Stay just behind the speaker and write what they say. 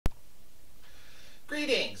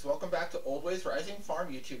Greetings! Welcome back to Old Ways Rising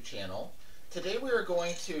Farm YouTube channel. Today we are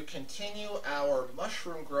going to continue our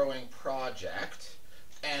mushroom growing project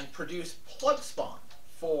and produce plug spawn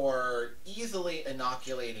for easily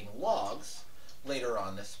inoculating logs later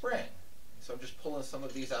on this spring. So I'm just pulling some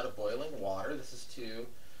of these out of boiling water. This is to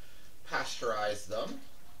pasteurize them.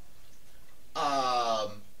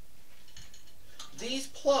 These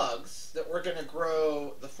plugs that we're going to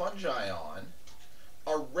grow the fungi on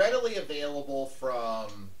are readily available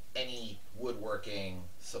from any woodworking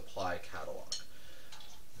supply catalog.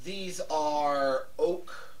 These are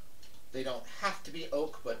oak. They don't have to be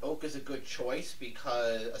oak, but oak is a good choice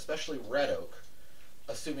because, especially red oak,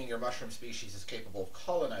 assuming your mushroom species is capable of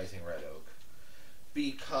colonizing red oak,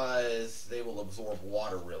 because they will absorb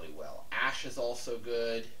water really well. Ash is also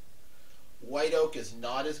good. White oak is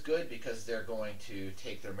not as good because they're going to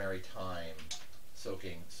take their merry time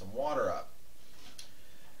soaking some water up.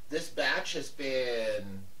 This batch has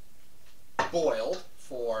been boiled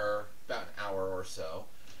for about an hour or so.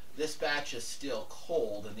 This batch is still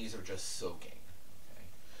cold and these are just soaking. Okay?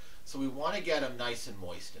 So we want to get them nice and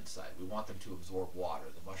moist inside. We want them to absorb water.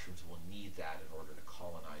 The mushrooms will need that in order to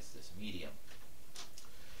colonize this medium.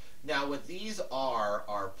 Now what these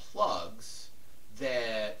are plugs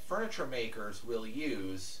that furniture makers will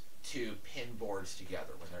use to pin boards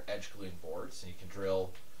together when they're edge gluing boards, and you can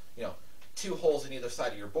drill, 2 holes in either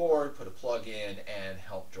side of your board, put a plug in, and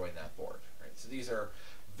help join that board. Right? So these are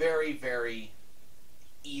very, very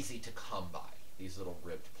easy to come by, these little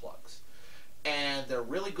ribbed plugs. And they're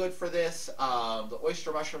really good for this. The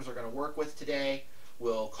oyster mushrooms we're going to work with today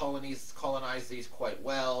will colonize these quite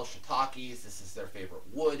well. Shiitakes, this is their favorite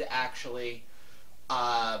wood actually.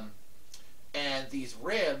 And these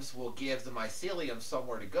ribs will give the mycelium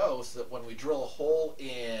somewhere to go so that when we drill a hole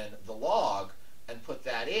in the log and put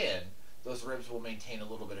that in, those ribs will maintain a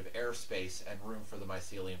little bit of airspace and room for the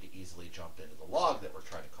mycelium to easily jump into the log that we're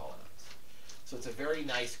trying to colonize. So it's a very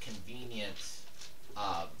nice, convenient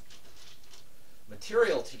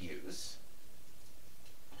material to use,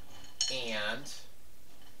 and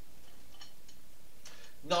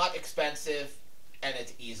not expensive, and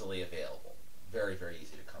it's easily available. Very, very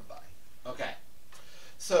easy to come by. Okay,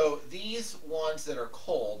 so these ones that are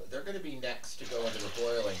cold, they're going to be next to go into the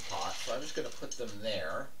boiling pot, so I'm just going to put them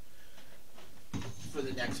there for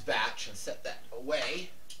the next batch and set that away.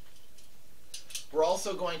 We're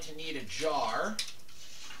also going to need a jar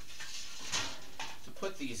to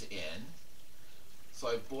put these in. So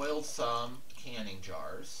I've boiled some canning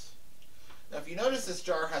jars. Now if you notice, this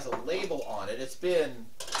jar has a label on it. It's been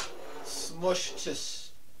smushed to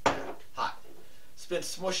hot. It's been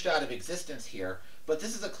smushed out of existence here, but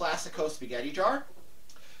this is a Classico spaghetti jar.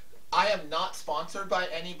 I am not sponsored by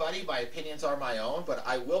anybody. My opinions are my own, but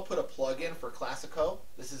I will put a plug in for Classico.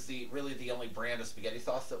 This is really the only brand of spaghetti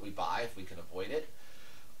sauce that we buy if we can avoid it.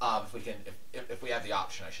 If we have the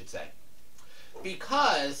option, I should say.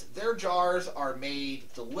 Because their jars are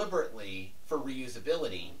made deliberately for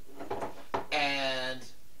reusability, and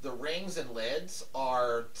the rings and lids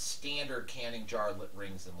are standard canning jar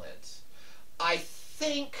rings and lids. I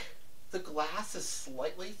think the glass is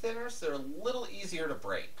slightly thinner, so they're a little easier to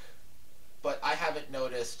break. But I haven't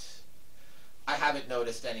noticed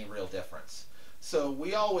any real difference. So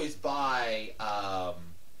we always buy,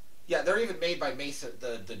 they're even made by Mason.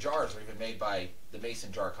 The jars are even made by the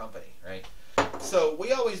Mason Jar Company, right? So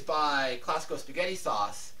we always buy Classico spaghetti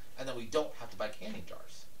sauce, and then we don't have to buy canning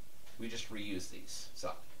jars. We just reuse these.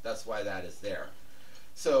 So that's why that is there.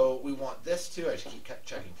 So we want this too. I just keep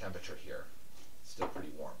checking temperature here. It's still pretty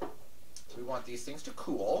warm. So we want these things to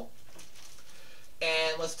cool.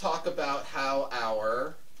 And let's talk about how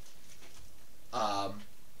our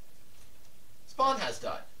spawn has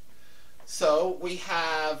done. So we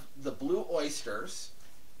have the blue oysters,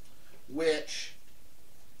 which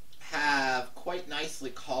have quite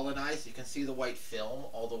nicely colonized. You can see the white film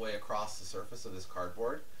all the way across the surface of this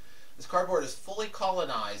cardboard. This cardboard is fully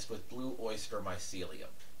colonized with blue oyster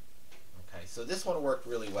mycelium. Okay, so this one worked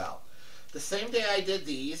really well. The same day I did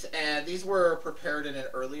these, and these were prepared in an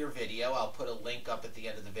earlier video. I'll put a link up at the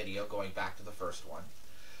end of the video going back to the first one.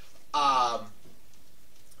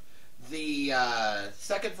 The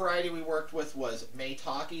second variety we worked with was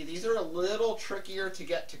mycelium. These are a little trickier to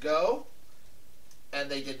get to go, and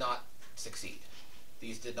they did not succeed.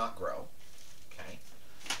 These did not grow. Okay,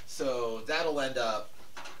 so that'll end up,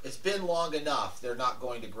 it's been long enough, they're not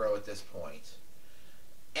going to grow at this point.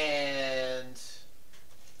 And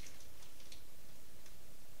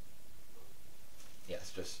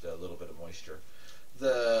yes, just a little bit of moisture.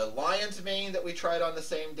 The lion's mane that we tried on the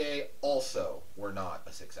same day also were not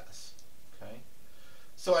a success. Okay,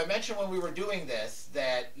 So I mentioned when we were doing this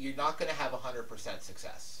that you're not going to have 100%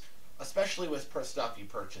 success, especially with stuff you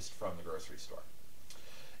purchased from the grocery store.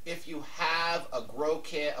 If you have a grow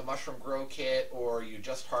kit, a mushroom grow kit, or you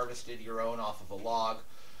just harvested your own off of a log,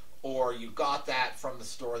 or you got that from the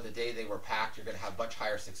store the day they were packed, you're going to have much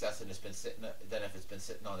higher success than if it's been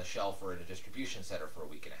sitting on the shelf or in a distribution center for a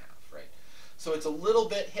week and a half, right? So it's a little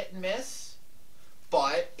bit hit and miss,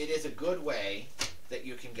 but it is a good way that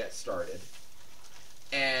you can get started.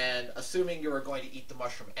 And assuming you are going to eat the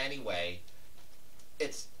mushroom anyway,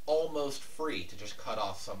 it's almost free to just cut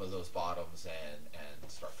off some of those bottoms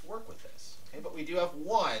and start to work with this. Okay, but we do have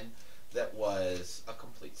one that was a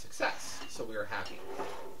complete success, so we are happy.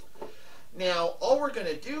 Now, all we're going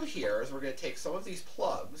to do here is we're going to take some of these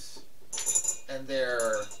plugs, and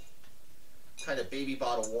they're kind of baby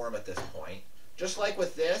bottle warm at this point. Just like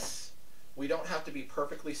with this, we don't have to be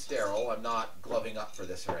perfectly sterile. I'm not gloving up for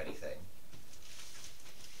this or anything.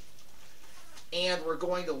 And we're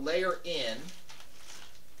going to layer in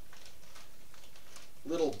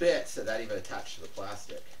little bits that even attached to the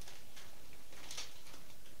plastic.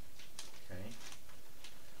 Okay.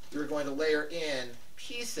 We're going to layer in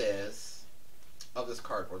pieces of this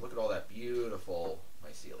cardboard. Look at all that beautiful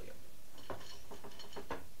mycelium.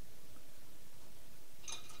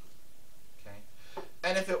 Okay.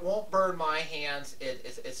 And if it won't burn my hands,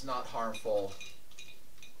 it's not harmful.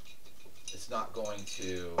 It's not going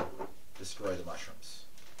to destroy the mushrooms.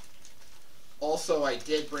 Also, I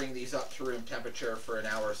did bring these up to room temperature for an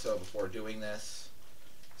hour or so before doing this,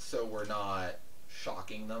 so we're not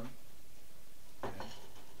shocking them, okay,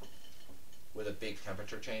 with a big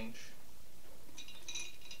temperature change.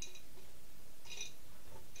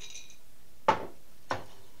 Okay.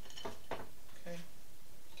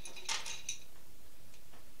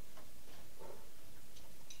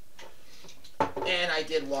 And I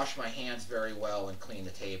did wash my hands very well and clean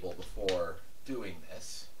the table before doing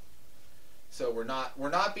this. So we're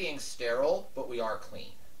not being sterile, but we are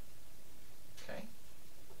clean. Okay.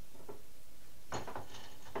 And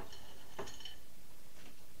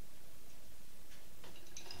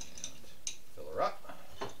fill her up.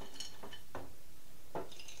 A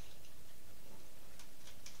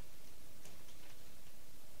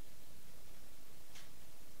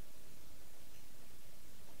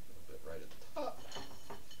little bit right at the top.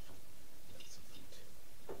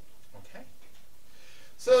 Okay.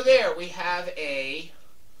 So there, we have a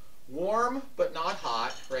warm but not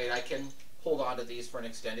hot, right? I can hold on to these for an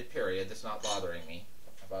extended period. That's not bothering me.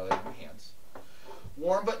 Not bothering my hands.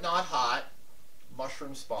 Warm but not hot,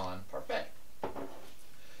 mushroom spawn parfait.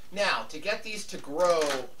 Now, to get these to grow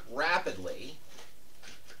rapidly,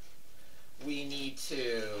 we need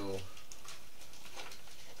to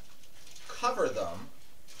cover them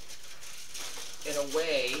in a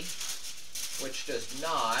way which does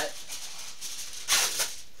not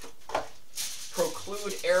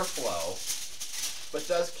preclude airflow, but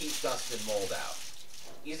does keep dust and mold out.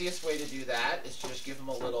 Easiest way to do that is to just give them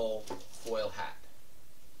a little foil hat.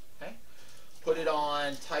 Okay? Put it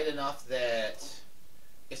on tight enough that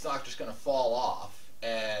it's not just going to fall off,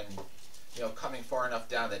 and coming far enough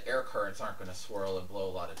down that air currents aren't going to swirl and blow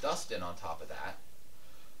a lot of dust in on top of that,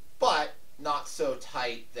 but not so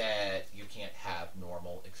tight that you can't have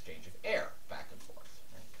normal exchange of air back and forth.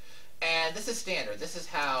 Right? And this is standard. This is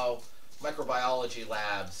how microbiology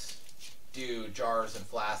labs do jars and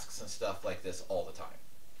flasks and stuff like this all the time,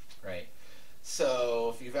 right?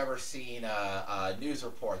 So if you've ever seen a news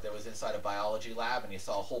report that was inside a biology lab and you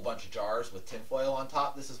saw a whole bunch of jars with tinfoil on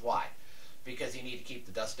top, this is why. Because you need to keep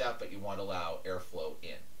the dust out, but you want to allow airflow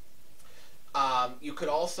in. You could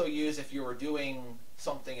also use, if you were doing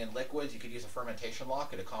something in liquids, you could use a fermentation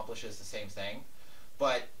lock. It accomplishes the same thing.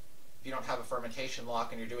 But if you don't have a fermentation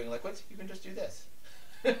lock and you're doing liquids, you can just do this.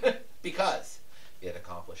 Because it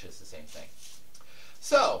accomplishes the same thing.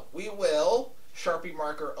 So we will Sharpie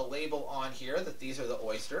marker a label on here that these are the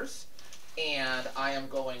oysters, and I am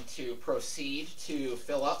going to proceed to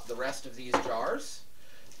fill up the rest of these jars,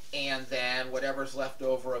 and then whatever's left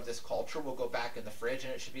over of this culture will go back in the fridge,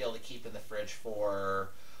 and it should be able to keep in the fridge for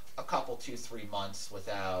a couple, 2-3 months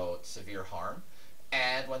without severe harm.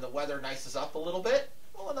 And when the weather nices up a little bit,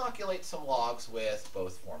 we'll inoculate some logs with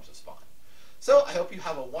both forms of spawn. So I hope you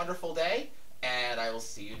have a wonderful day, and I will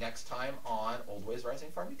see you next time on Old Ways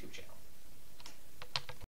Rising Farm YouTube channel.